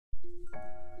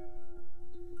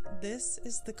This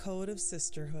is the Code of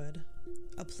Sisterhood,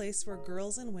 a place where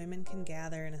girls and women can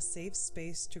gather in a safe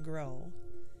space to grow.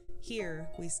 Here,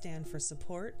 we stand for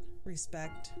support,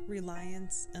 respect,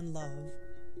 reliance, and love.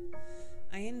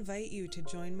 I invite you to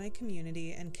join my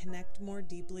community and connect more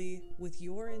deeply with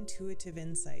your intuitive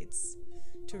insights,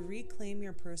 to reclaim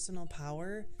your personal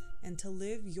power and to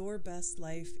live your best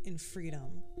life in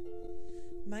freedom.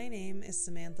 My name is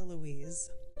Samantha Louise.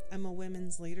 I'm a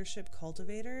women's leadership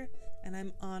cultivator, and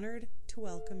I'm honored to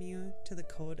welcome you to the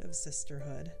Code of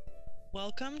Sisterhood.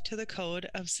 Welcome to the Code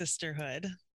of Sisterhood.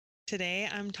 Today,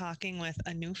 I'm talking with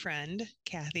a new friend,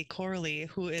 Kathy Corley,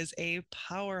 who is a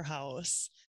powerhouse.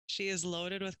 She is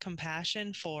loaded with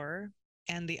compassion for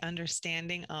and the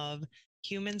understanding of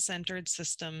human-centered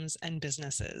systems and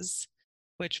businesses,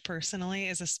 which personally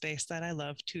is a space that I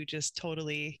love to just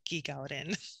totally geek out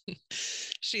in.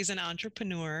 She's an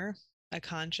entrepreneur, a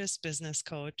conscious business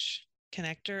coach,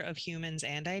 connector of humans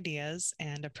and ideas,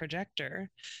 and a projector.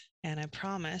 And I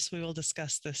promise we will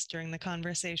discuss this during the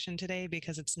conversation today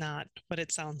because it's not what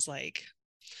it sounds like.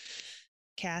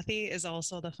 Kathy is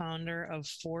also the founder of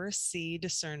 4C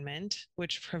Discernment,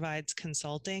 which provides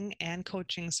consulting and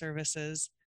coaching services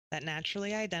that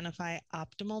naturally identify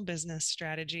optimal business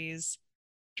strategies,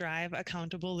 drive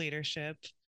accountable leadership,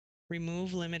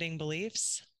 remove limiting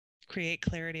beliefs, create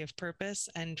clarity of purpose,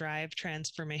 and drive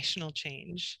transformational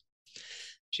change.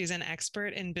 She's an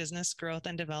expert in business growth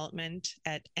and development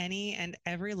at any and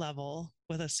every level,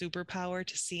 with a superpower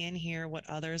to see and hear what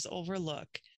others overlook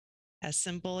as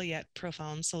simple yet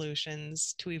profound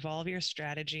solutions to evolve your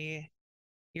strategy,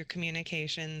 your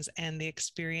communications, and the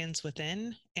experience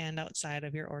within and outside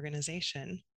of your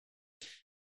organization.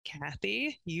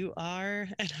 Kathy, you are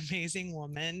an amazing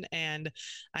woman, and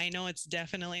I know it's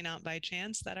definitely not by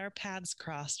chance that our paths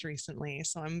crossed recently,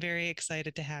 so I'm very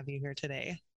excited to have you here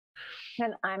today.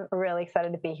 And I'm really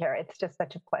excited to be here. It's just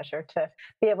such a pleasure to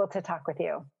be able to talk with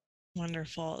you.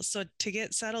 Wonderful. So to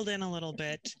get settled in a little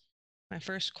bit, my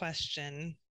first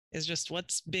question is just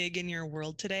what's big in your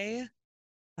world today?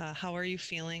 How are you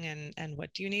feeling, and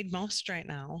what do you need most right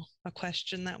now? A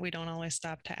question that we don't always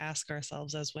stop to ask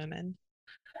ourselves as women.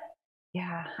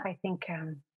 Yeah, I think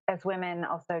as women,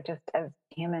 also just as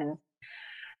humans,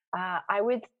 I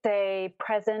would say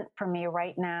present for me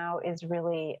right now is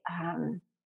really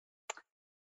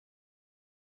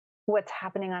what's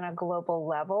happening on a global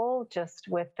level, just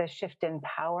with the shift in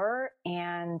power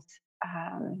and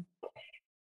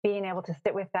being able to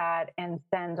sit with that and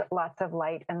send lots of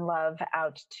light and love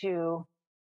out to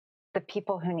the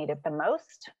people who need it the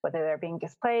most, whether they're being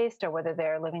displaced or whether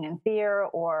they're living in fear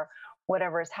or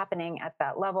whatever is happening at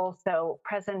that level. So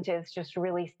present is just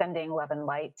really sending love and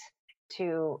light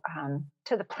to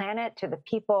the planet, to the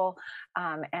people,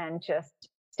 and just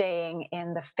staying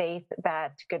in the faith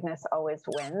that goodness always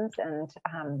wins and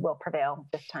will prevail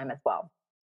this time as well.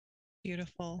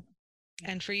 Beautiful.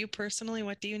 And for you personally,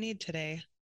 what do you need today?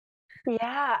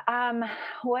 Yeah,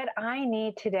 what I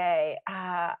need today,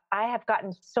 I have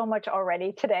gotten so much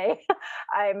already today.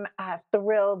 I'm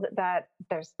thrilled that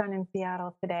there's sun in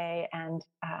Seattle today, and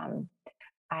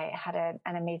I had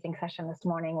an amazing session this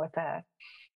morning with a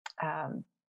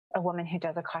woman who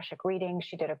does Akashic reading.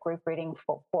 She did a group reading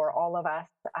for all of us,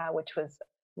 which was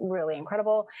really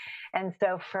incredible. And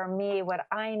so for me, what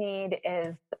I need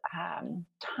is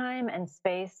time and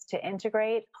space to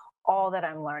integrate all that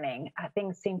I'm learning.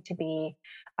 Things seem to be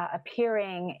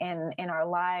appearing in our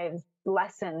lives,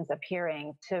 lessons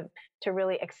appearing to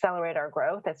really accelerate our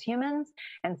growth as humans.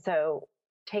 And so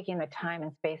taking the time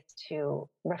and space to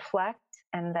reflect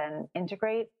and then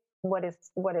integrate what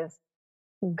is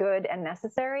good and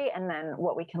necessary, and then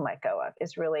what we can let go of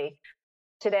is really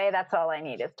today. That's all I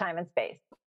need is time and space.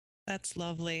 That's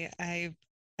lovely. I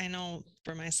know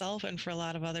for myself and for a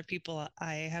lot of other people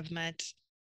I have met,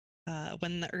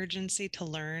 when the urgency to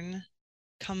learn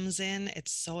comes in,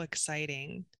 it's so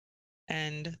exciting.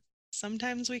 And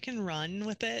sometimes we can run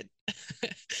with it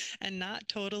and not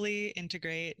totally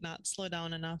integrate, not slow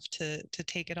down enough to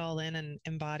take it all in and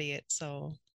embody it.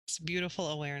 So it's beautiful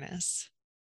awareness.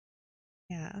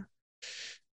 Yeah.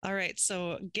 All right.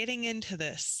 So getting into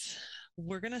this,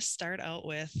 we're going to start out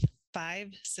with 5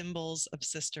 symbols of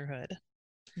sisterhood.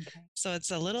 Okay. So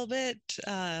it's a little bit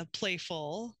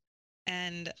playful,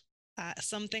 and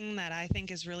something that I think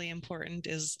is really important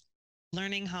is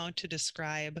learning how to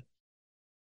describe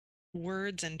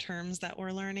words and terms that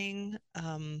we're learning,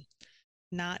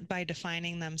 not by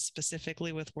defining them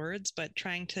specifically with words, but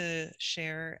trying to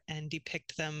share and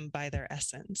depict them by their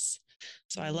essence.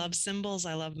 So I love symbols,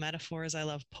 I love metaphors, I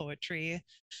love poetry.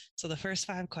 So the first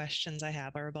 5 questions I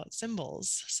have are about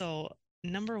symbols. So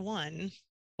number one,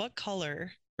 what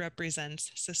color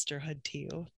represents sisterhood to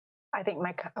you? I think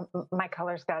my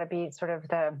color's got to be sort of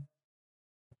the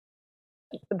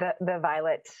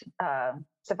violet,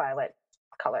 the violet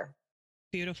color.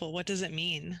 Beautiful. What does it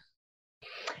mean?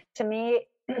 To me,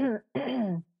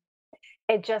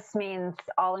 it just means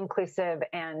all inclusive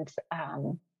and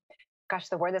gosh,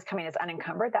 the word that's coming is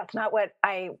unencumbered. That's not what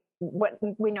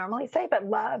we normally say, but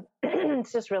love.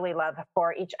 It's just really love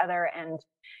for each other, and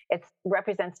it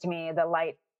represents to me the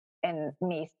light in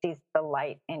me sees the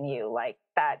light in you. Like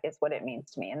that is what it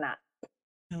means to me, and that.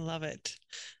 I love it.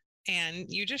 And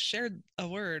you just shared a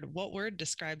word. What word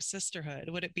describes sisterhood?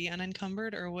 Would it be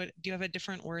unencumbered, or do you have a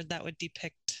different word that would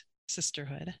depict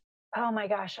sisterhood? Oh my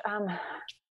gosh,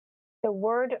 the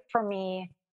word for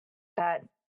me that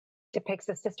depicts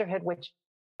the sisterhood, which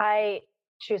I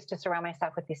choose to surround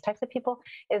myself with these types of people,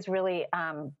 is really,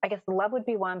 I guess love would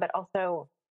be one, but also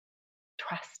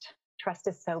trust. Trust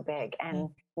is so big. And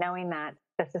knowing that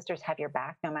the sisters have your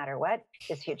back no matter what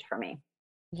is huge for me.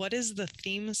 What is the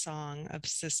theme song of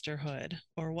sisterhood,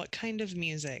 or what kind of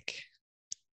music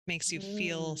makes you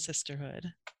feel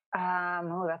sisterhood?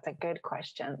 Oh, that's a good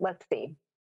question. Let's see.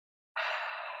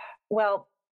 Well,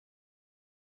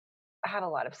 I have a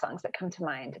lot of songs that come to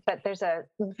mind, but there's a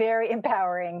very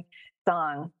empowering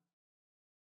song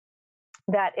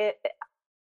that I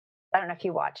don't know if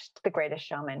you watched The Greatest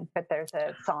Showman, but there's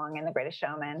a song in The Greatest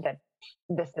Showman that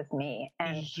this is me.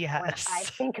 And when I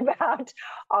think about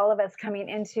all of us coming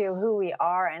into who we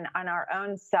are and on our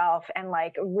own self and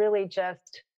like really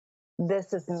just,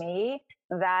 this is me,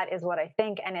 that is what I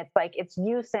think. And it's like, it's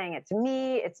you saying it to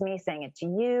me, it's me saying it to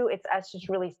you. It's us just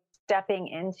really stepping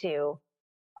into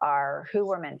our who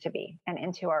we're meant to be and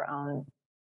into our own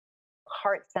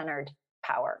heart-centered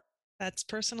power. That's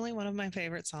personally one of my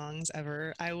favorite songs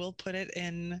ever. I will put it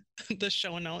in the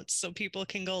show notes so people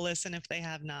can go listen if they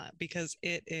have not, because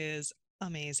it is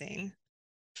amazing.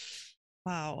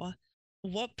 Wow.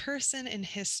 What person in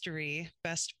history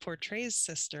best portrays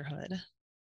sisterhood?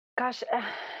 Gosh,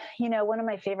 one of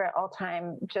my favorite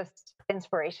all-time just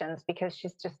inspirations, because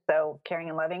she's just so caring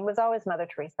and loving, was always Mother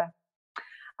Teresa.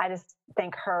 I just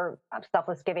think her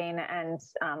selfless giving and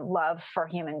love for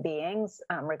human beings,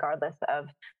 regardless of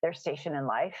their station in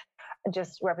life,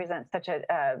 just represents such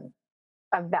a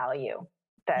value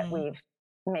that we've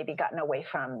maybe gotten away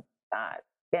from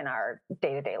in our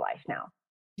day-to-day life now.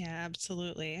 Yeah,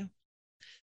 absolutely.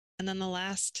 And then the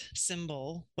last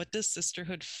symbol, what does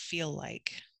sisterhood feel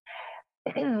like?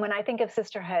 When I think of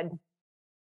sisterhood,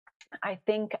 I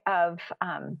think of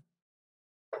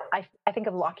I think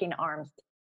of locking arms.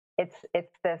 It's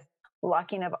this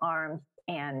locking of arms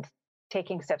and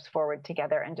taking steps forward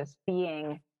together and just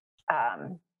being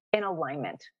in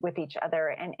alignment with each other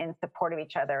and in support of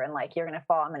each other. And like, you're going to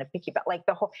fall, I'm going to pick you up. Like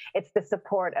it's the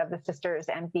support of the sisters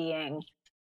and being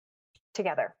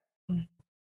together.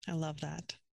 I love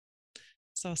that.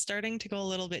 So starting to go a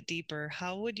little bit deeper,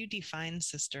 how would you define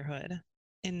sisterhood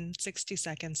in 60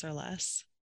 seconds or less?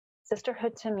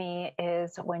 Sisterhood to me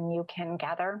is when you can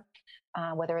gather,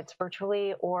 whether it's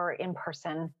virtually or in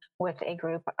person, with a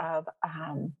group of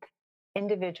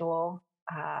individual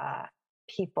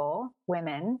people,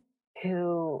 women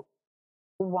who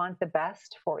want the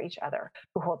best for each other,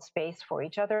 who hold space for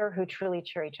each other, who truly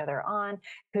cheer each other on,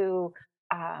 who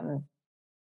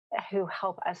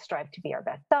help us strive to be our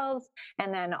best selves.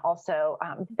 And then also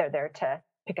they're there to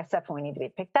pick us up when we need to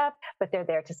be picked up, but they're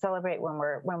there to celebrate when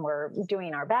we're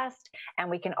doing our best. And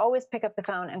we can always pick up the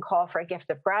phone and call for a gift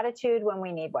of gratitude when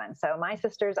we need one. So my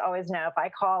sisters always know, if I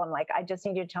call, I'm like, I just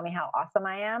need you to tell me how awesome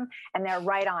I am. And they're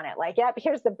right on it. Like, yep,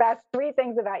 here's the best 3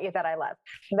 things about you that I love.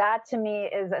 That to me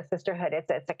is a sisterhood.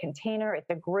 It's a container. It's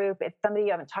a group. It's somebody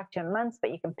you haven't talked to in months, but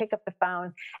you can pick up the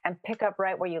phone and pick up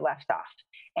right where you left off.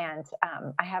 And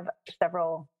I have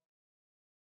several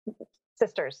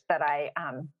sisters that I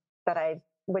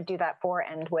would do that for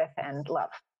and with and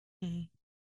love. Mm-hmm.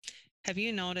 Have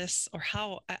you noticed, or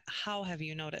how have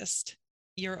you noticed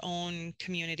your own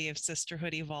community of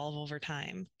sisterhood evolve over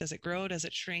time? Does it grow? Does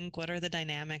it shrink? What are the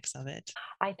dynamics of it?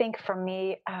 I think for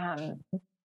me, and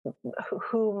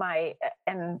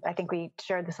I think we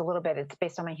shared this a little bit, it's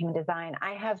based on my human design.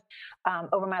 I have,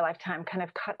 over my lifetime, kind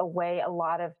of cut away a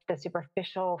lot of the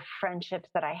superficial friendships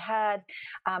that I had.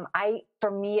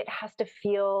 For me, it has to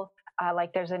feel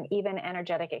like there's an even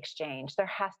energetic exchange. There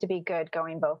has to be good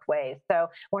going both ways. So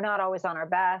we're not always on our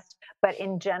best, but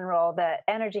in general, the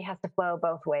energy has to flow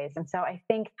both ways. And so I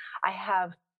think I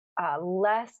have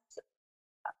less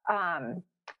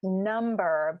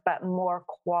number, but more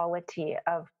quality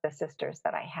of the sisters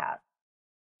that I have.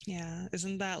 Yeah.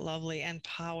 Isn't that lovely and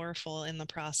powerful in the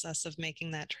process of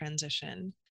making that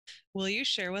transition? Will you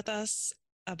share with us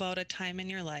about a time in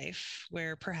your life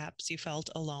where perhaps you felt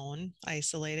alone,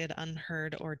 isolated,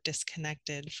 unheard, or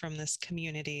disconnected from this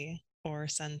community or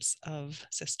sense of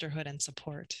sisterhood and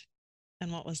support?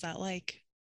 And what was that like?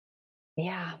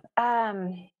 Yeah.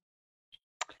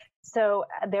 So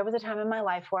there was a time in my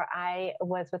life where I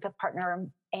was with a partner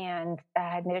and I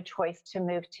had made a choice to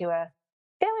move to a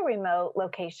fairly remote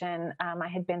location. I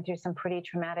had been through some pretty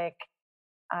traumatic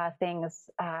things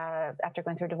after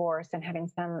going through a divorce and having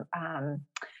some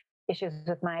issues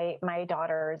with my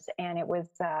daughters, and it was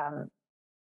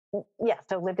yeah.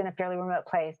 So lived in a fairly remote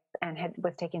place and had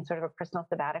was taking sort of a personal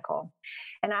sabbatical,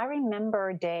 and I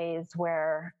remember days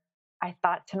where I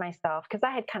thought to myself, because I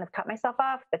had kind of cut myself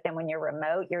off, but then when you're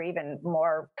remote, you're even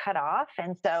more cut off.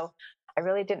 And so I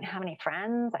really didn't have any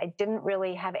friends. I didn't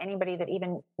really have anybody that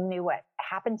even knew what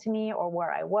happened to me or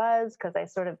where I was, because I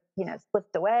sort of,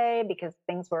 slipped away because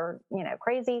things were,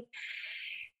 crazy.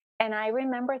 And I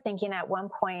remember thinking at one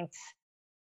point,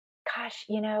 gosh,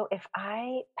 if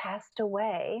I passed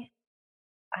away,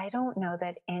 I don't know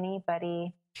that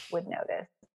anybody would notice.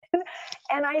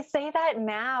 And I say that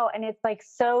now, and it's like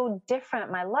so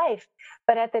different, my life.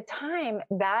 But at the time,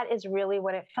 that is really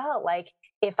what it felt like.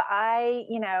 If I,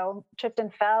 tripped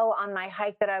and fell on my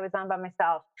hike that I was on by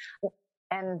myself,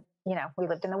 and, we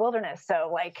lived in the wilderness. So,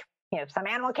 like, if some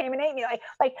animal came and ate me,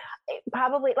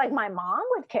 probably like my mom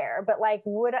would care, but like,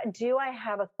 do I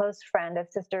have a close friend of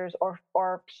sisters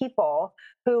or people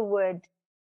who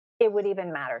it would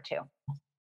even matter to?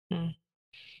 Mm.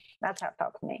 That's how it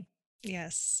felt to me.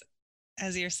 Yes.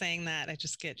 As you're saying that, I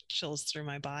just get chills through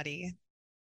my body,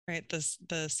 right?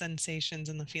 The sensations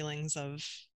and the feelings of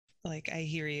like, I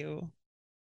hear you.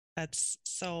 That's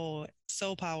so,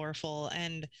 so powerful.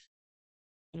 And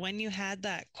when you had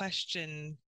that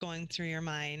question going through your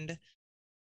mind,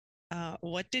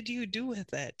 what did you do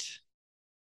with it?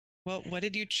 What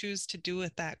did you choose to do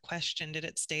with that question? Did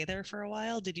it stay there for a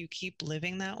while? Did you keep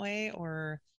living that way?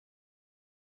 Or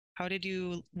what did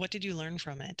you learn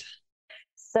from it?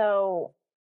 So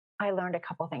I learned a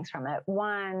couple things from it.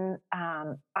 One,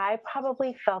 I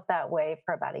probably felt that way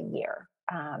for about a year.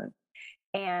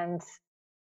 And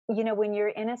when you're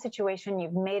in a situation,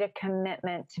 you've made a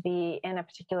commitment to be in a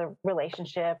particular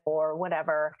relationship or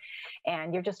whatever,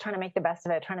 and you're just trying to make the best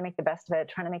of it, trying to make the best of it,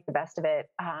 trying to make the best of it.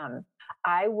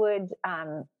 I would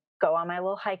go on my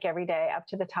little hike every day up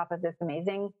to the top of this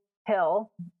amazing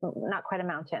hill, not quite a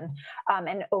mountain,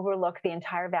 and overlook the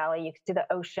entire valley. You could see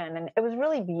the ocean, and it was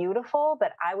really beautiful.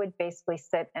 But I would basically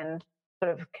sit and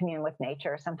sort of commune with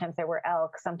nature. Sometimes there were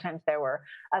elk, sometimes there were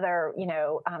other,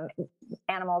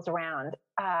 animals around,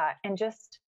 and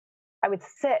just I would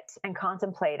sit and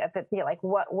contemplate at the, like,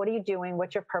 what are you doing?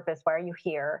 What's your purpose? Why are you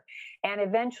here? And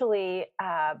eventually,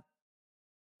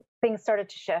 things started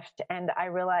to shift, and I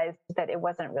realized that it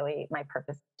wasn't really my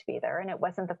purpose to be there, and it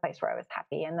wasn't the place where I was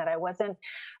happy, and that I wasn't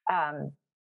um,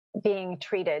 being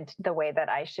treated the way that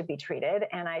I should be treated.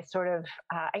 And I sort of,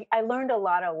 I learned a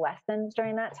lot of lessons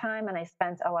during that time. And I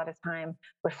spent a lot of time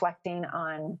reflecting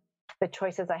on the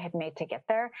choices I had made to get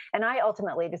there. And I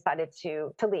ultimately decided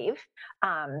to leave,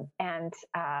 and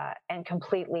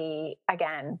completely,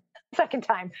 again, second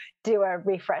time, do a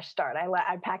refresh start.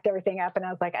 I packed everything up and I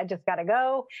was like, I just got to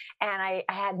go. And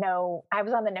I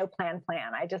was on the no plan.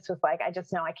 I just was like, I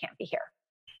just know I can't be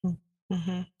here.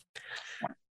 Mm-hmm.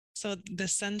 So the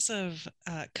sense of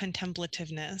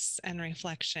contemplativeness and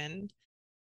reflection,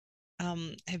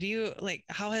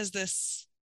 how has this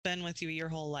been with you your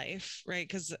whole life, right?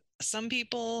 Because some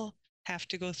people have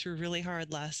to go through really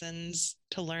hard lessons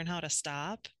to learn how to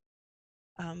stop.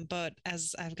 But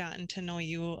as I've gotten to know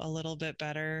you a little bit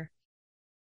better,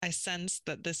 I sense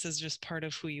that this is just part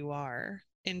of who you are: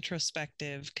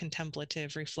 introspective,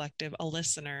 contemplative, reflective, a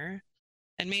listener.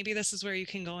 And maybe this is where you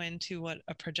can go into what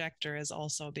a projector is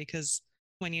also, because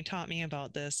when you taught me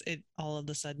about this, it all of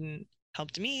a sudden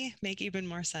helped me make even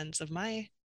more sense of my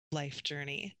life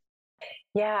journey.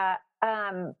 Yeah.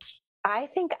 I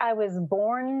think I was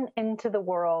born into the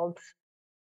world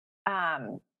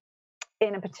um,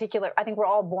 in a particular, I think we're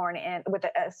all born in with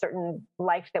a certain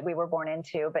life that we were born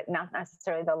into, but not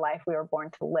necessarily the life we were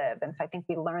born to live. And so I think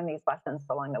we learn these lessons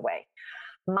along the way.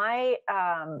 My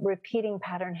repeating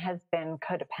pattern has been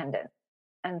codependent.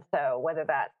 And so whether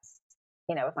that's,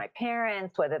 with my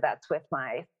parents, whether that's with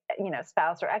my,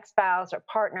 spouse or ex-spouse or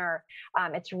partner,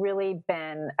 it's really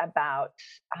been about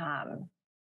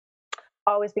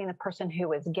always being the person who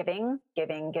was giving,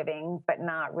 giving, giving, but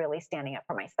not really standing up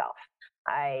for myself.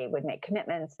 I would make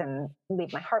commitments and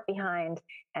leave my heart behind,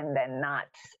 and then not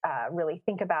really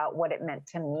think about what it meant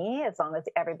to me as long as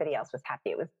everybody else was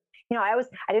happy. It was,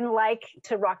 I didn't like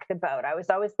to rock the boat. I was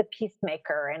always the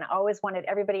peacemaker and always wanted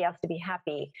everybody else to be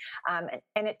happy.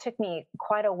 And it took me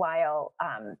quite a while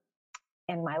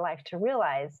in my life to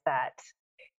realize that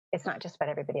it's not just about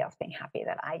everybody else being happy,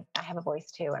 that I have a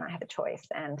voice too, and I have a choice,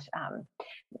 and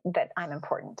that I'm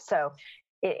important. So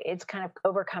it's kind of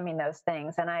overcoming those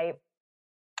things. And I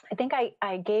think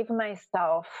I gave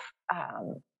myself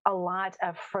a lot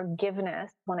of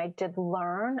forgiveness when I did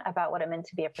learn about what it meant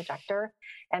to be a projector,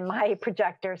 and my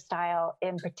projector style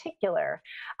in particular.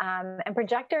 And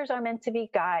projectors are meant to be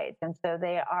guides. And so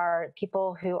they are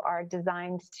people who are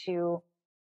designed to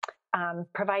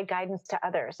provide guidance to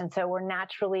others. And so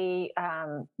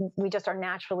we just are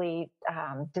naturally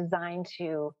designed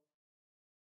to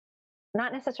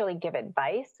not necessarily give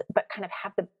advice, but kind of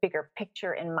have the bigger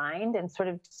picture in mind and sort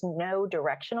of just know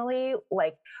directionally,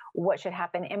 like what should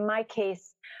happen. In my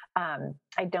case,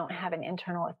 I don't have an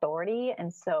internal authority.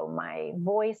 And so my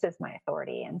voice is my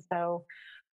authority. And so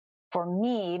for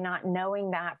me, not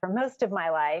knowing that for most of my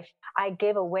life, I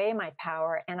gave away my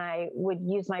power and I would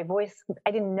use my voice.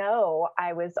 I didn't know.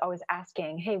 I was always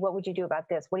asking, hey, what would you do about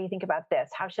this? What do you think about this?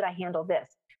 How should I handle this?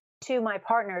 To my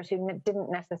partners who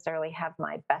didn't necessarily have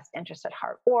my best interest at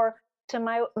heart, or to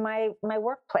my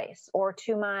workplace, or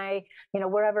to my,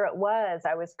 wherever it was.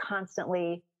 I was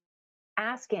constantly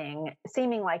asking,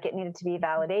 seeming like it needed to be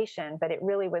validation, but it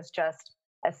really was just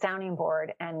a sounding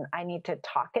board, and I need to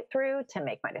talk it through to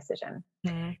make my decision.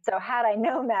 Mm-hmm. So had I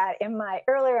known that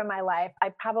earlier in my life,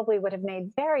 I probably would have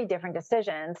made very different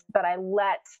decisions, but I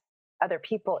let other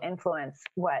people influence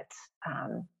what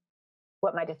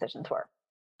my decisions were.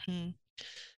 Hmm.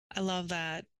 I love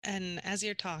that. And as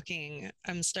you're talking,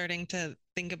 I'm starting to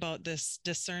think about this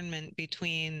discernment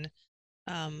between,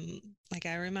 like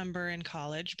I remember in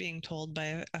college being told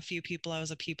by a few people I was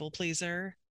a people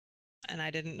pleaser, and I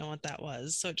didn't know what that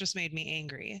was. So it just made me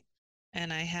angry.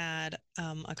 And I had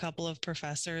a couple of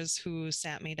professors who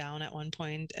sat me down at one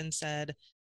point and said,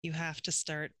 you have to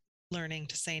start learning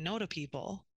to say no to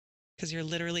people because you're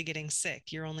literally getting sick.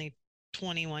 You're only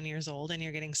 21 years old and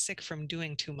you're getting sick from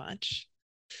doing too much.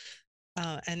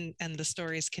 And the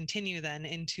stories continue then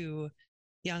into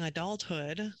young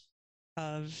adulthood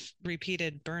of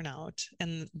repeated burnout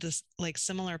and this like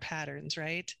similar patterns,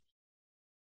 right?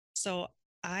 So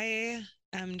I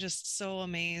am just so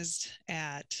amazed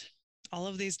at all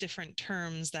of these different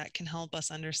terms that can help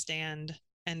us understand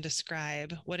and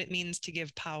describe what it means to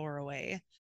give power away.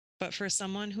 But for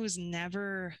someone who's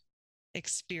never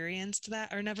experienced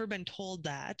that or never been told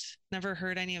that, never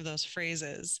heard any of those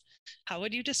phrases, how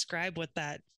would you describe what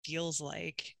that feels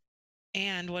like?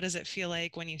 And what does it feel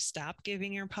like when you stop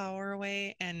giving your power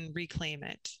away and reclaim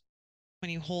it?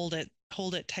 When you hold it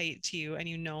tight to you and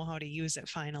you know how to use it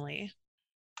finally?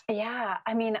 Yeah,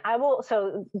 I mean,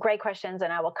 so great questions.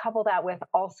 And I will couple that with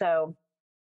also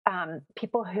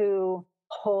people who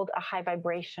hold a high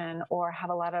vibration or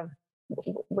have a lot of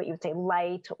what you would say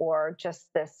light or just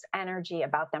this energy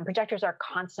about them. Projectors are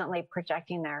constantly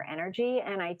projecting their energy,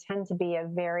 and I tend to be a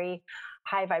very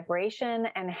high vibration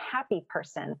and happy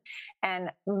person.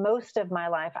 And most of my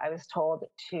life I was told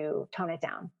to tone it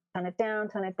down. Tone it down,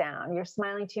 tone it down. You're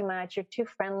smiling too much. You're too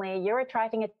friendly. You're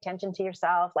attracting attention to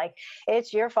yourself. Like,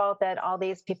 it's your fault that all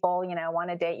these people, want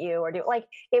to date you or do, like,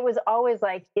 it was always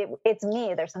like, it's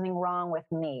me. There's something wrong with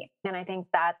me. And I think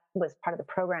that was part of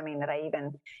the programming that I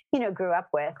even, grew up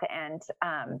with, and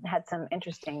had some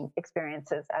interesting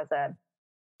experiences as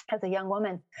a young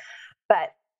woman. But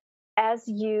as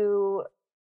you,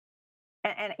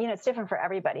 and it's different for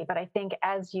everybody, but I think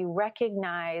as you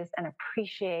recognize and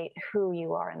appreciate who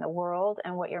you are in the world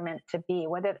and what you're meant to be,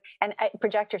 and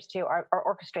projectors too are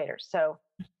orchestrators. So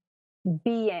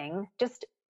just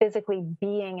physically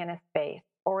being in a space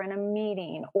or in a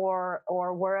meeting or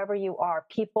wherever you are,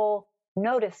 people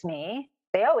notice me.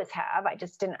 They always have. I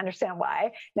just didn't understand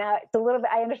why. Now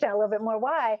I understand a little bit more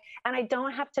why. And I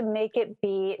don't have to make it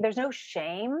be, there's no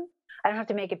shame. I don't have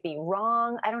to make it be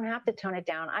wrong. I don't have to tone it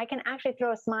down. I can actually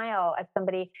throw a smile at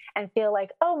somebody and feel like,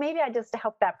 oh, maybe I just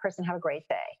helped that person have a great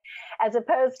day, as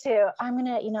opposed to I'm going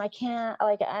to, I can't,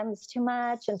 like, it's too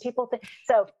much. And people think,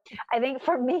 so I think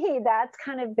for me, that's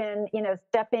kind of been,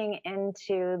 stepping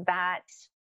into that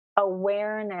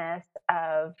awareness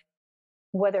of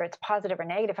whether it's positive or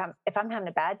negative. If I'm having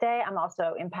a bad day, I'm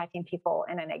also impacting people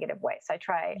in a negative way. So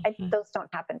those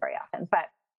don't happen very often, but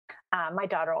my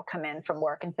daughter will come in from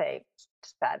work and say,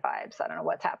 just bad vibes. I don't know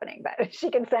what's happening, but she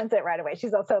can sense it right away.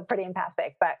 She's also pretty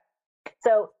empathic. But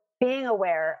so being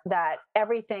aware that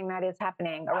everything that is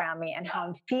happening around me and how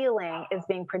I'm feeling is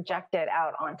being projected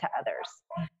out onto others.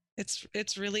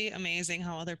 It's really amazing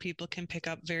how other people can pick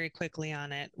up very quickly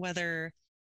on it, whether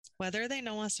they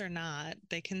know us or not.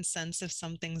 They can sense if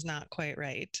something's not quite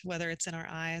right, whether it's in our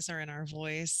eyes or in our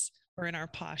voice or in our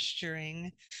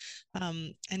posturing.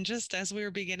 And just as we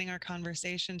were beginning our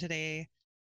conversation today,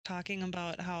 talking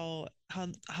about how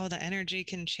the energy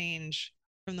can change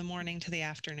from the morning to the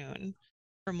afternoon,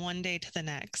 from one day to the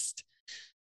next.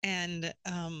 And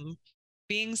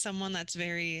being someone that's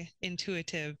very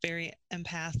intuitive, very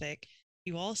empathic,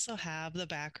 you also have the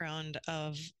background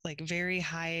of like very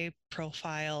high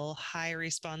profile, high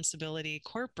responsibility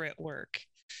corporate work.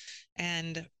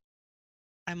 And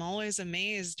I'm always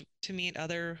amazed to meet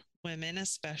other women,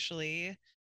 especially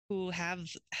who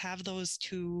have those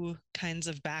two kinds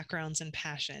of backgrounds and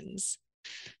passions.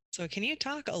 So can you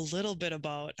talk a little bit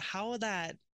about how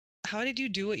did you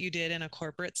do what you did in a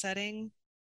corporate setting,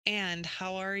 and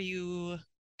how are you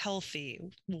healthy,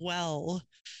 well,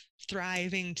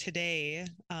 thriving today?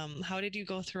 How did you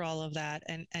go through all of that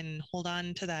and hold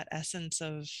on to that essence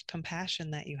of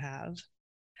compassion that you have?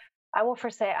 I will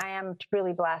first say I am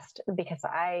truly blessed because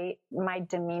my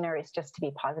demeanor is just to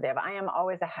be positive. I am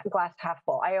always glass half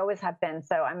full. I always have been.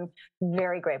 So I'm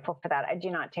very grateful for that. I do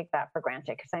not take that for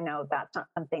granted because I know that's not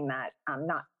something that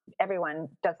not everyone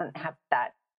doesn't have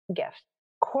that gift.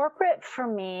 Corporate for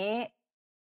me,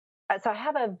 so I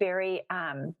have a very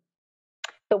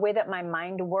the way that my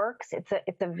mind works, it's a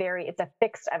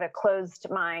fixed, I have a closed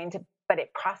mind, but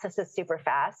it processes super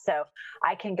fast. So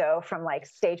I can go from like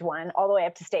stage 1 all the way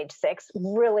up to stage 6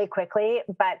 really quickly.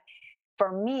 But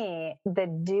for me, the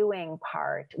doing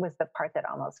part was the part that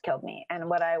almost killed me. And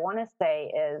what I want to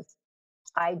say is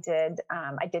I did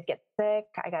get sick.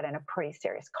 I got in a pretty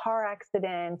serious car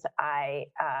accident.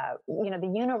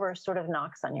 The universe sort of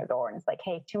knocks on your door and it's like,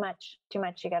 hey, too much.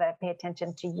 You got to pay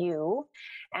attention to you.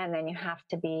 And then you have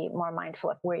to be more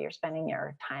mindful of where you're spending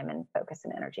your time and focus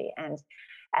and energy. And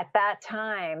at that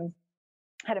time,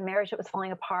 I had a marriage that was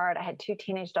falling apart. I had 2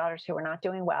 teenage daughters who were not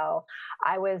doing well.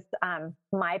 I was,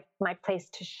 my place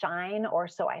to shine, or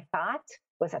so I thought,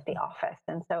 was at the office.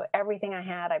 And so everything I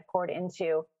had, I poured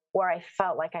into where I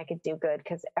felt like I could do good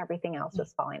because everything else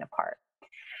was falling apart.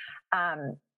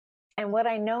 And what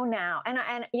I know now, and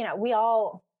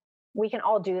we can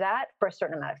all do that for a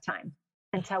certain amount of time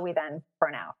until we then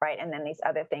burn out, right? And then these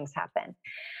other things happen.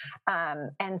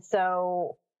 And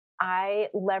so I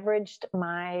leveraged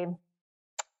my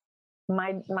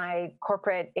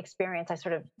corporate experience. I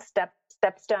sort of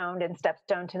stepstoned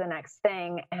to the next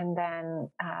thing. And then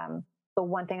the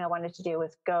one thing I wanted to do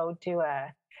was go do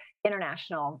a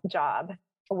international job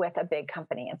with a big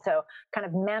company. And so kind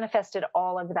of manifested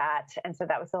all of that. And so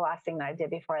that was the last thing that I did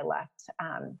before I left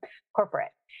corporate.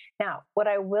 Now, what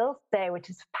I will say, which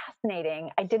is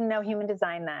fascinating, I didn't know human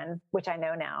design then, which I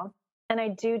know now. And I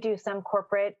do some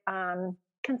corporate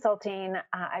consulting.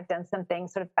 I've done some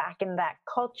things sort of back in that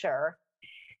culture.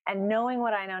 And knowing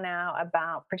what I know now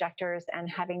about projectors and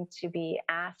having to be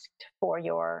asked for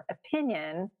your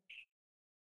opinion,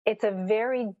 it's a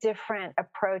very different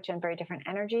approach and very different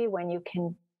energy when you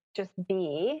can just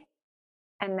be.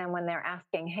 And then when they're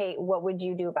asking, hey, what would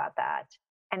you do about that?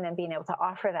 And then being able to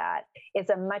offer that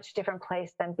is a much different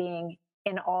place than being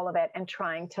in all of it and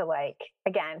trying to, like,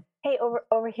 again, hey,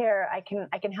 over here, I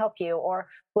can help you, or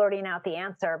blurting out the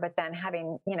answer, but then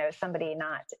having, somebody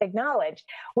not acknowledge,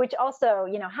 which also,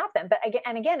 happened. But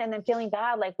again, and then feeling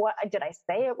bad, like, what did I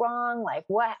say it wrong? Like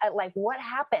what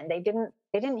happened? They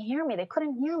didn't hear me. They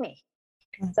couldn't hear me.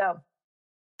 So,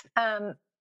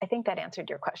 I think that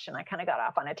answered your question. I kind of got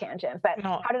off on a tangent, but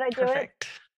No, how did I do perfect. it?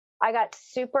 I got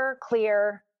super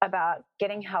clear about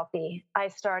getting healthy. I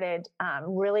started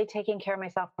really taking care of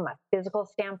myself from a physical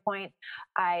standpoint.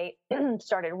 I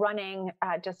started running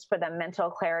just for the mental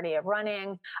clarity of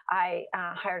running. I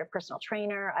hired a personal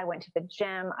trainer. I went to the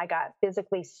gym. I got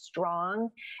physically strong,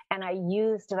 and I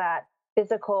used that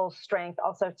physical strength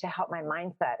also to help my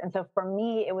mindset. And so for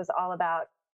me, it was all about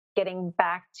getting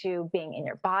back to being in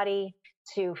your body,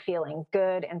 to feeling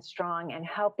good and strong and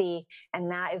healthy.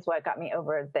 And that is what got me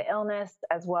over the illness,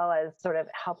 as well as sort of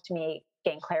helped me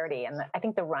gain clarity. And I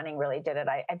think the running really did it.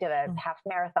 I did a half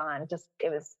marathon,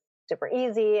 it was super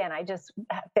easy. And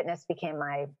fitness became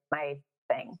my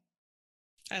thing.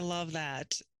 I love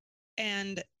that.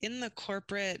 And in the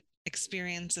corporate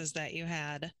experiences that you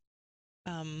had,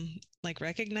 like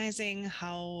recognizing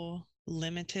how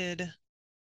limited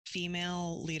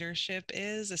female leadership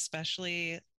is,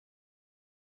 especially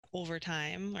over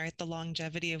time, right, the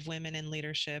longevity of women in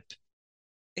leadership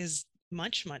is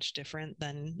much, much different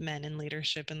than men in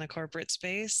leadership in the corporate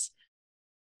space.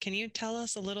 Can you tell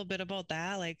us a little bit about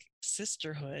that? Like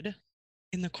sisterhood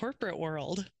in the corporate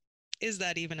world, is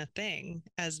that even a thing?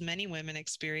 As many women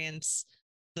experience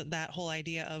that whole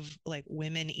idea of like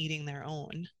women eating their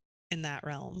own in that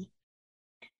realm.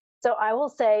 So I will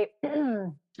say, I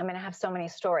mean, I have so many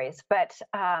stories, but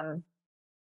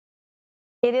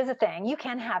it is a thing. You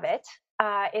can have it.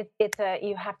 It's a,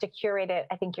 you have to curate it,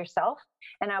 I think, yourself.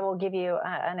 And I will give you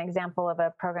an example of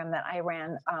a program that I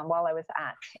ran while I was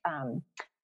at,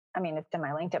 I mean, it's in my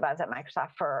LinkedIn, I was at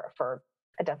Microsoft for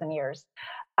a dozen years.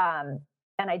 And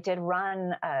I did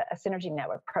run a Synergy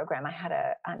Network program. I had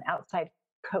an outside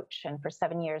coach, and for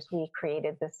 7 years, we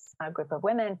created this group of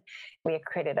women. We had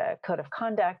created a code of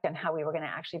conduct and how we were going to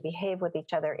actually behave with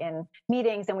each other in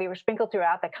meetings, and we were sprinkled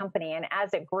throughout the company. And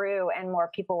as it grew and more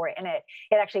people were in it,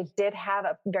 it actually did have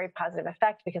a very positive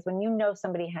effect, because when you know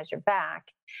somebody has your back,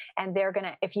 and they're going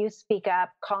to, if you speak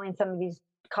up, calling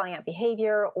out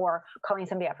behavior, or calling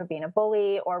somebody out for being a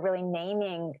bully, or really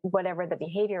naming whatever the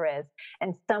behavior is,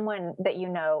 and someone that you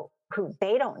know, who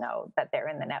they don't know that they're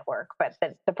in the network, but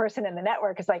the person in the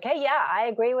network is like, hey, yeah, I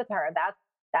agree with her.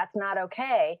 That's not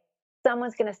okay.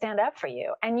 Someone's going to stand up for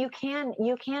you, and you can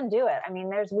do it. I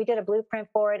mean, we did a blueprint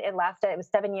for it. It was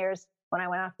 7 years. When I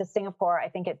went off to Singapore, I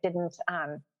think it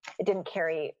didn't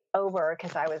carry over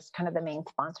because I was kind of the main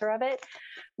sponsor of it.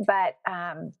 But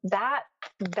that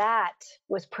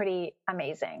was pretty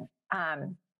amazing.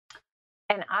 And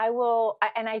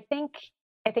I think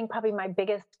probably my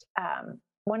biggest,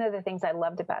 one of the things I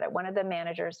loved about it, one of the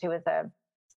managers, who was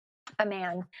a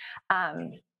man,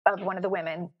 of one of the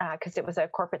women, because it was a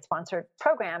corporate sponsored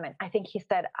program. And I think he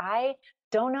said, I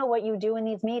don't know what you do in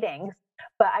these meetings,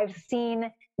 but I've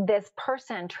seen this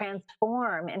person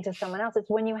transform into someone else.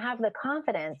 It's when you have the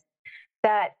confidence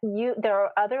that there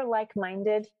are other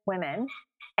like-minded women.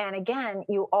 And again,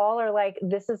 you all are like,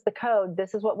 this is the code,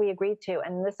 this is what we agreed to,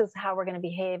 and this is how we're going to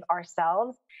behave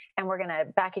ourselves, and we're going to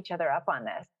back each other up on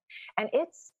this. And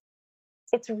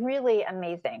it's really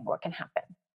amazing what can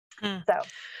happen. So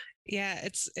yeah,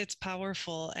 it's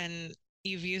powerful. And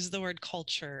you've used the word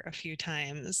culture a few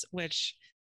times, which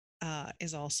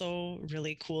is also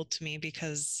really cool to me,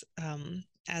 because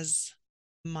as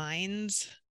minds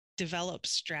develop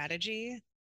strategy,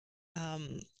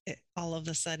 all of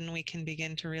a sudden we can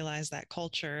begin to realize that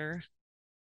culture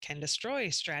can destroy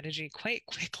strategy quite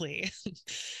quickly.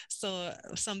 So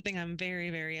something I'm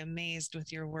very, very amazed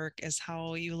with your work is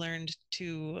how you learned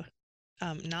to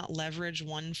not leverage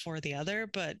one for the other,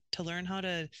 but to learn how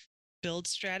to build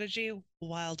strategy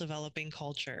while developing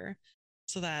culture,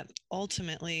 so that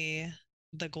ultimately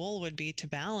the goal would be to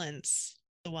balance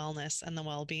the wellness and the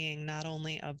well-being, not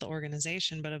only of the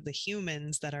organization, but of the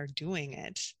humans that are doing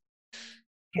it.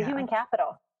 The human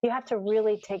capital. You have to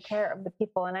really take care of the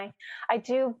people. And I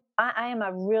am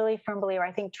a really firm believer.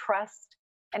 I think trust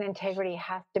and integrity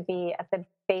has to be at the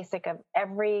basic of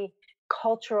every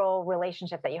cultural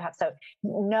relationship that you have. So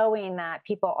knowing that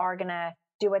people are going to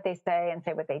do what they say and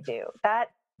say what they do,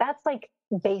 that's like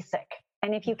basic.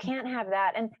 And if you can't have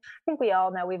that, and I think we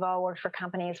all know, we've all worked for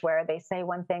companies where they say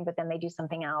one thing, but then they do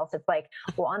something else. It's like,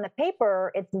 well, on the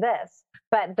paper, it's this,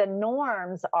 but the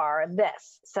norms are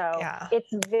this. So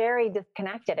It's very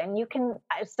disconnected. And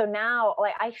so now,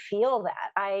 like, I feel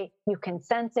that you can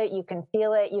sense it, you can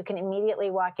feel it, you can immediately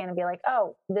walk in and be like,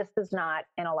 oh, this is not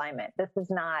in alignment. This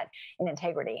is not in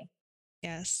integrity.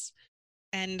 Yes.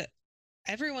 And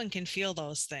everyone can feel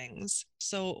those things.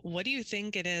 So what do you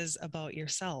think it is about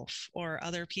yourself or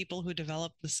other people who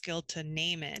develop the skill to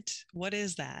name it? What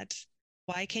is that?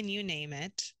 Why can you name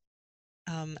it?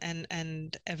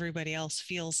 And everybody else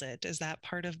feels it. Is that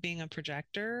part of being a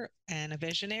projector and a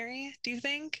visionary, do you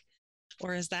think?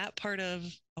 Or is that part of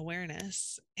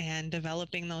awareness and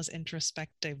developing those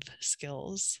introspective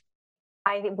skills?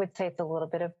 I would say it's a little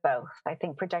bit of both. I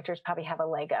think projectors probably have a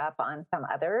leg up on some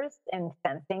others in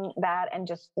sensing that and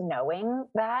just knowing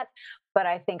that. But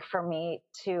I think for me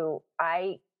too,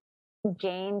 I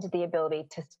gained the ability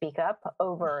to speak up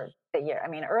over the year. I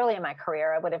mean, early in my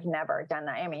career, I would have never done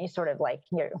that. I mean, you sort of like,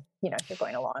 you're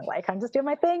going along like, I'm just doing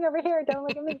my thing over here, don't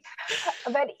look at me.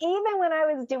 But even when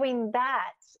I was doing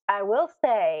that, I will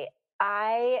say,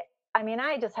 I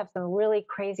just have some really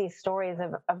crazy stories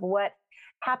of what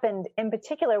happened in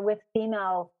particular with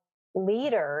female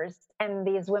leaders and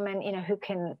these women, who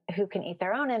can eat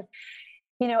their own. And,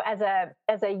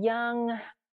 as a young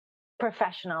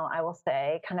professional, I will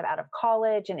say, kind of out of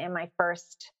college and in my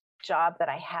first job that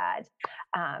I had,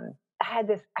 I had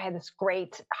this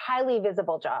great, highly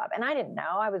visible job, and I didn't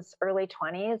know. I was early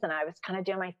 20s, and I was kind of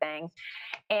doing my thing.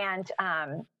 And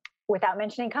without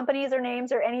mentioning companies or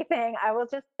names or anything, I will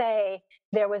just say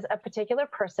there was a particular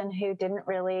person who didn't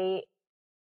really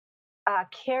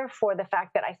care for the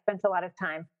fact that I spent a lot of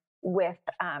time with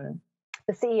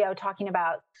the CEO talking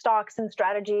about stocks and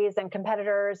strategies and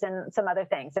competitors and some other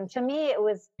things. And to me, it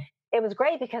was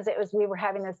great because we were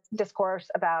having this discourse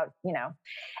about,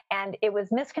 and it was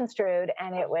misconstrued,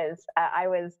 and it was I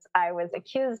was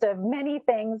accused of many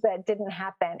things that didn't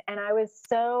happen. And I was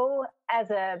so, as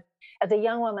a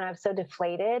young woman, I was so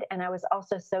deflated, and I was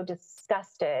also so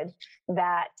disgusted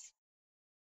that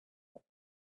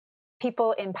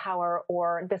people in power,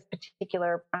 or this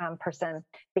particular person,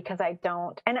 because I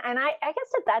don't, and I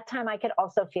guess at that time I could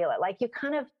also feel it. Like, you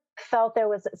kind of felt there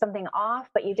was something off,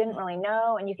 but you didn't really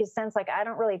know, and you could sense, like, I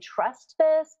don't really trust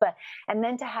this. And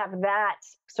then to have that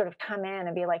sort of come in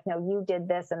and be like, no, you did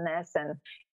this and this, and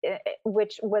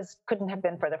which couldn't have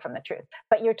been further from the truth.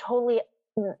 But you're totally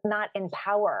not in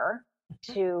power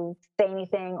to say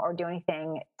anything or do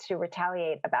anything to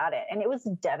retaliate about it. And it was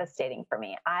devastating for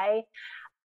me.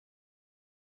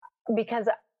 Because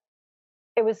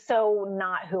it was so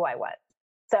not who I was.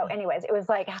 So anyways, it was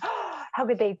like, how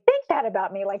could they think that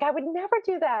about me? Like, I would never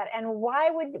do that. And why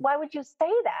would you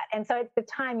say that? And so at the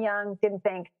time, young, didn't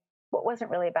think, well, it wasn't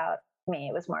really about me.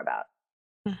 It was more about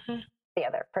the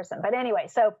other person. But anyway,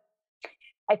 so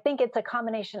I think it's a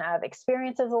combination of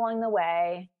experiences along the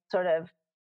way, sort of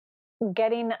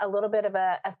getting a little bit of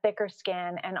a thicker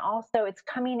skin. And also it's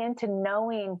coming into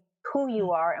knowing who you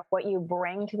are and what you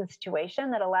bring to the situation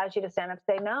that allows you to stand up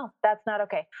and say, no, that's not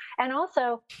okay. And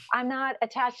also, I'm not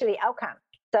attached to the outcome.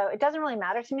 So it doesn't really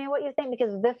matter to me what you think,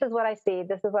 because this is what I see,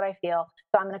 this is what I feel.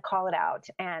 So I'm going to call it out,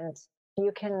 and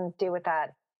you can do with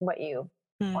that what you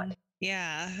want.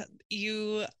 Yeah.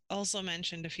 You also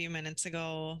mentioned a few minutes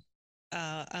ago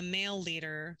a male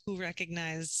leader who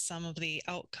recognized some of the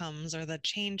outcomes or the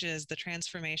changes, the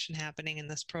transformation happening in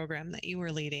this program that you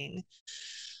were leading.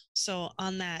 So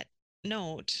on that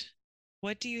note,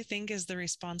 what do you think is the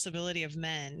responsibility of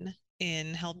men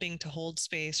in helping to hold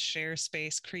space, share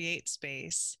space, create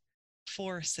space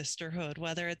for sisterhood,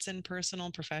 whether it's in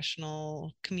personal,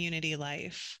 professional, community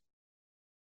life?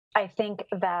 I think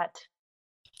that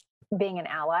being an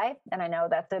ally, and I know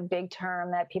that's a big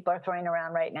term that people are throwing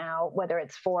around right now, whether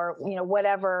it's for,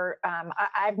 whatever.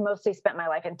 I've mostly spent my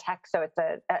life in tech, so it's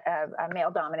a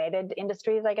male-dominated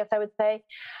industries, I guess I would say.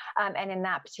 And in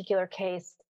that particular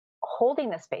case, holding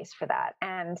the space for that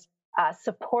and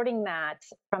supporting that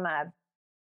from a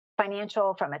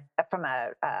financial, from a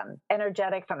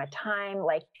energetic, from a time,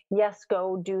 like, yes,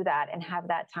 go do that and have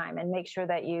that time, and make sure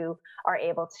that you are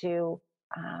able to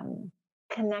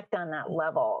connect on that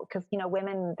level. Because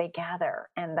women, they gather,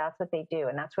 and that's what they do,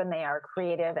 and that's when they are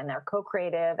creative and they're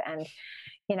co-creative, and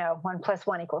 1 +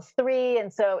 1 = 3.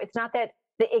 And so it's not that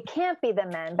it can't be the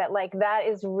men, but like, that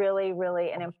is really,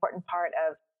 really an important part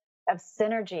of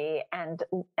synergy and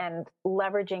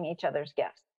leveraging each other's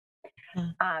gifts.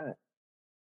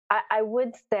 I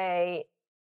would say,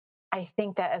 I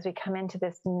think that as we come into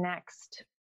this next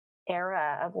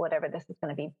era of whatever this is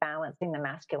going to be, balancing the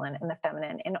masculine and the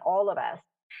feminine in all of us,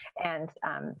 and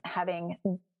having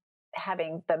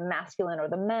the masculine or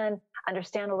the men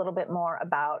understand a little bit more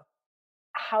about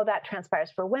how that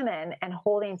transpires for women, and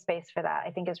holding space for that,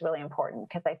 I think, is really important,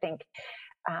 because I think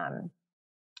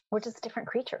we're just different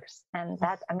creatures, and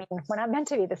we're not meant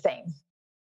to be the same.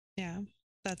 Yeah,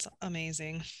 that's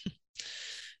amazing.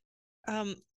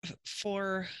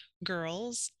 For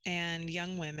girls and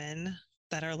young women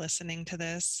that are listening to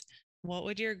this, what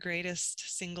would your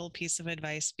greatest single piece of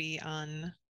advice be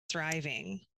on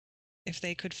thriving if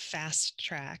they could fast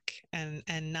track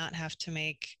and not have to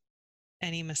make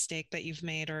any mistake that you've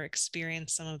made or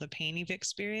experience some of the pain you've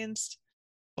experienced?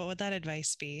 What would that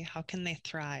advice be? How can they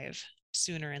thrive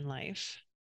sooner in life?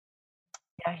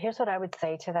 Yeah, here's what I would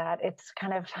say to that. It's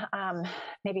kind of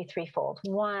maybe threefold.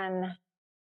 One,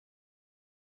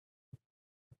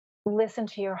 listen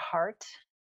to your heart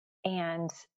and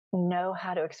know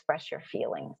how to express your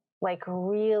feelings. Like,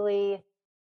 really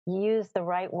use the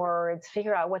right words,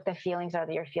 figure out what the feelings are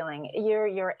that you're feeling.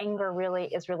 Your anger really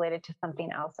is related to something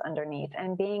else underneath,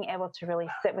 and being able to really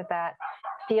sit with that,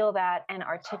 feel that, and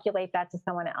articulate that to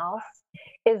someone else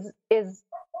is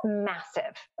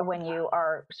massive when you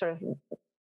are sort of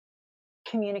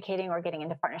communicating or getting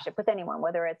into partnership with anyone,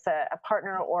 whether it's a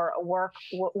partner or a work,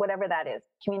 whatever that is.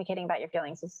 Communicating about your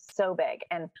feelings is so big,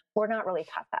 and we're not really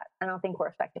taught that. I don't think we're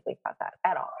effectively taught that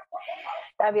at all.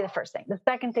 That'd be the first thing. The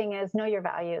second thing is know your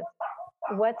values.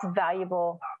 What's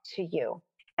valuable to you?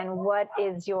 and what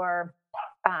is your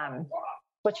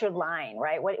what's your line,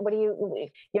 right? What do you,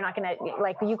 you're not going to,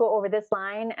 like, you go over this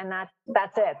line, and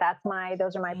that's it.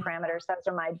 Those are my parameters. Those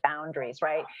are my boundaries,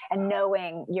 right? And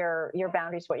knowing your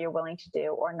boundaries, what you're willing to do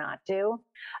or not do.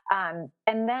 And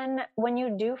then when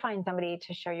you do find somebody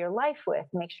to share your life with,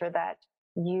 make sure that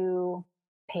you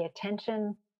pay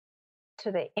attention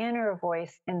to the inner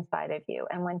voice inside of you.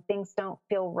 And when things don't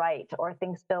feel right, or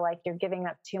things feel like you're giving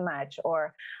up too much,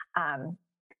 or I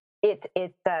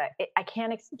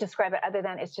can't describe it other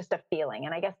than it's just a feeling.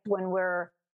 And I guess when we're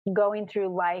going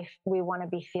through life, we want to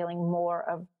be feeling more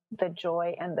of the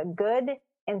joy and the good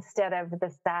instead of the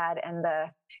sad and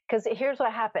because here's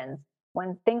what happens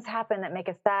when things happen that make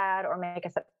us sad or make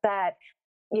us upset.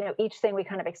 Each thing we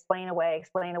kind of explain away,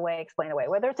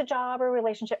 whether it's a job or a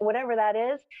relationship, whatever that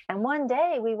is. And one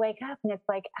day we wake up and it's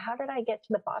like, how did I get to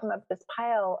the bottom of this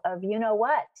pile of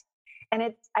what?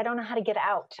 And I don't know how to get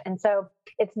out. And so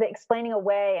it's the explaining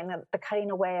away and the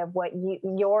cutting away of what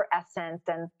your essence,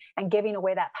 and giving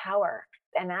away that power.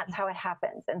 And that's how it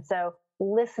happens. And so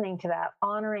listening to that,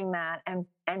 honoring that, and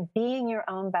being your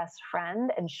own best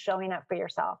friend, and showing up for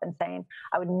yourself and saying,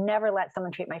 I would never let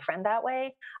someone treat my friend that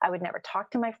way. I would never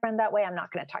talk to my friend that way. I'm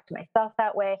not going to talk to myself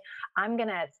that way. I'm going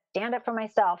to stand up for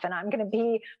myself, and I'm going to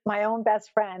be my own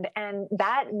best friend. And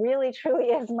that really, truly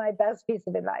is my best piece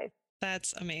of advice.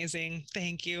 That's amazing.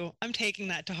 Thank you. I'm taking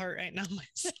that to heart right now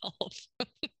myself.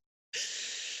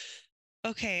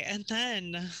 Okay. And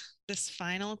then this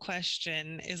final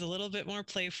question is a little bit more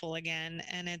playful again,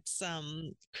 and it's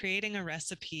creating a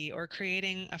recipe or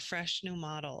creating a fresh new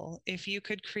model. If you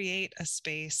could create a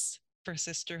space for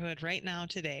sisterhood right now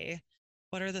today,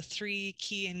 what are the 3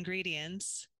 key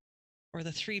ingredients or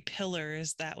the 3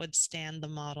 pillars that would stand the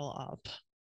model up?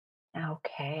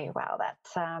 Okay, wow,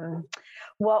 that's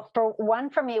well, one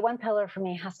pillar for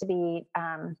me has to be,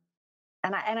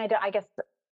 I guess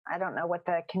I don't know what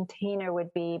the container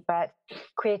would be, but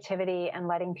creativity, and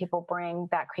letting people bring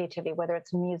that creativity, whether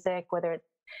it's music, whether it's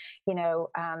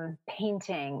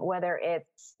painting, whether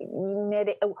it's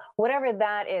knitting, whatever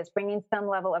that is, bringing some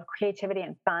level of creativity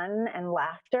and fun and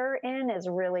laughter in is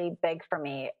really big for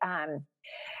me.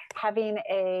 Having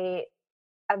a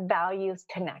values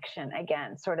connection,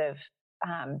 again, sort of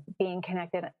being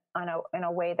connected in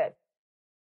a way that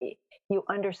you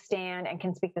understand and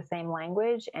can speak the same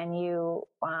language, and you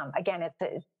again,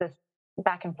 it's this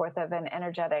back and forth of an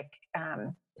energetic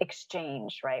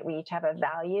exchange, right? We each have a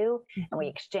value, and we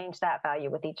exchange that value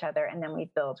with each other, and then we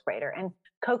build greater. And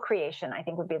co-creation, I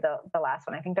think, would be the last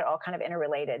one. I think they're all kind of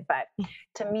interrelated, but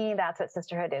to me, that's what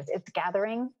sisterhood is. It's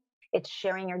gathering, it's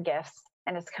sharing your gifts,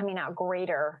 and it's coming out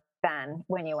greater than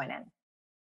when you went in.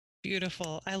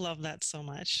 Beautiful. I love that so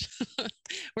much.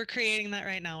 We're creating that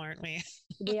right now, aren't we?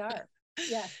 We are.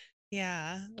 Yeah.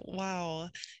 Yeah. Wow.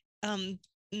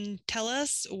 Tell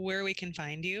us where we can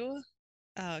find you.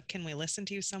 Can we listen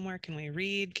to you somewhere? Can we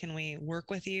read? Can we work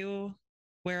with you?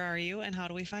 Where are you, and how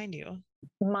do we find you?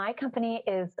 My company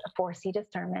is 4C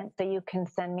Discernment. So you can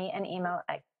send me an email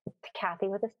at Kathy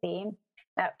with a C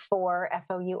at FOURC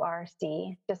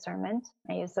Discernment.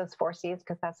 I use those 4 C's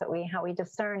because that's how we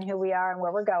discern who we are and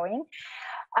where we're going.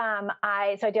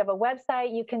 I do have a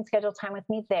website. You can schedule time with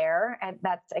me there. And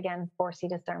that's, again, 4C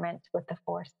Discernment with the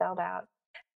 4 spelled out.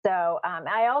 So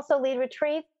I also lead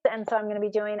retreats. And so I'm going to be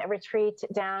doing a retreat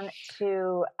down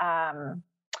to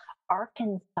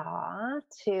Arkansas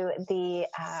to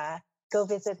go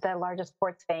visit the largest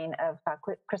quartz vein of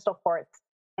crystal quartz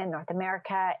in North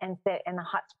America, and sit in the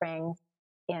hot springs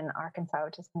in Arkansas,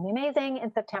 which is going to be amazing,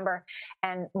 in September,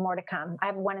 and more to come. I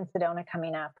have one in Sedona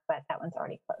coming up, but that one's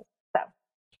already closed.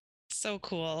 So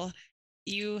cool.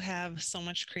 You have so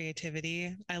much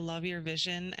creativity. I love your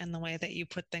vision and the way that you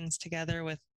put things together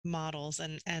with models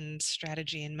and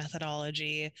strategy and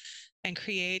methodology, and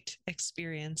create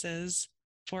experiences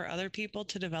for other people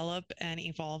to develop and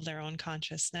evolve their own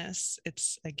consciousness.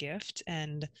 It's a gift,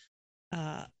 and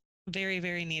very,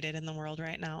 very needed in the world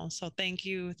right now. So thank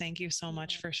you. Thank you so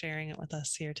much for sharing it with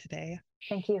us here today.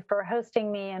 Thank you for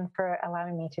hosting me and for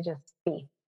allowing me to just be.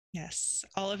 Yes.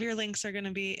 All of your links are going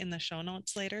to be in the show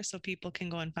notes later, so people can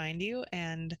go and find you.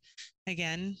 And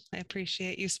again, I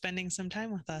appreciate you spending some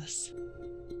time with us.